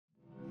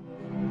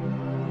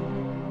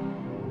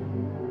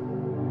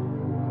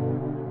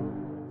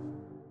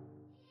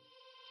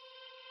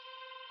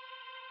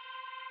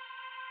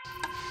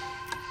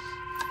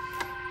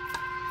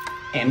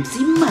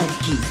MC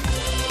Mikey.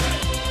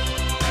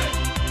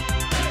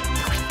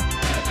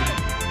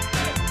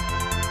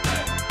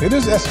 It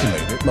is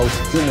estimated most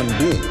human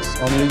beings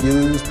only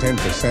use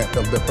 10%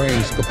 of their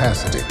brain's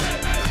capacity.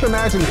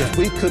 Imagine if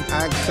we could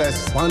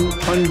access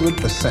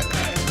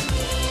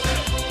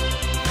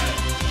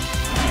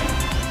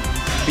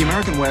 100%. The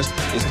American West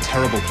is a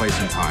terrible place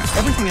in time.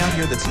 Everything out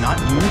here that's not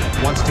you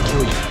wants to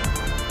kill you.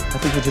 I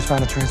think we just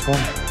found a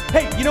transformer.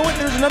 Hey, you know what?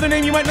 There's another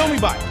name you might know me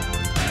by.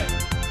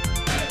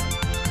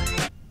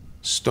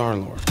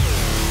 Star-Lord.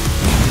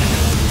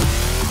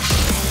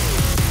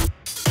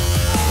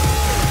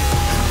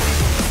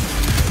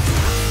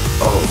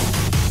 Oh,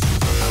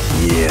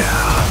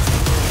 yeah.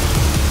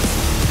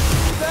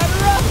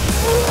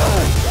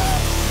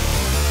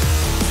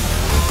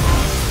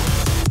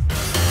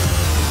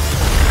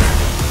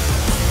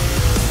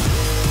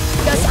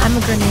 Gus, I'm a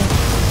grenade.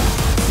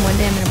 One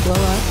day I'm gonna blow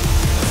up,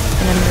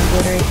 and I'm gonna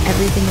obliterate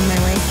everything in my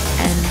way,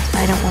 and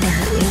I don't want to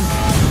hurt you.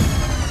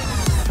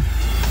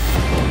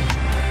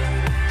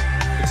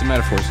 It's a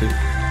metaphor, see?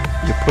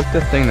 You put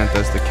the thing that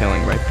does the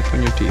killing right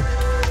between your teeth,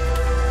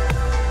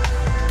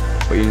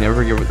 but you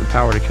never give it the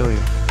power to kill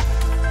you.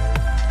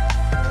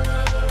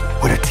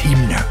 We're a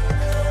team now.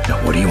 Now,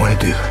 what do you want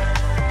to do?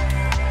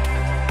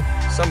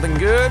 Something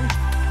good?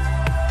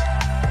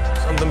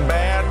 Something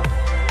bad?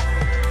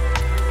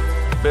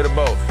 Bit of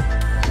both.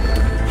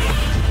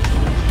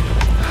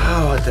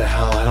 Oh, what the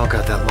hell? I don't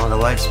got that long a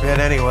lifespan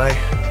anyway.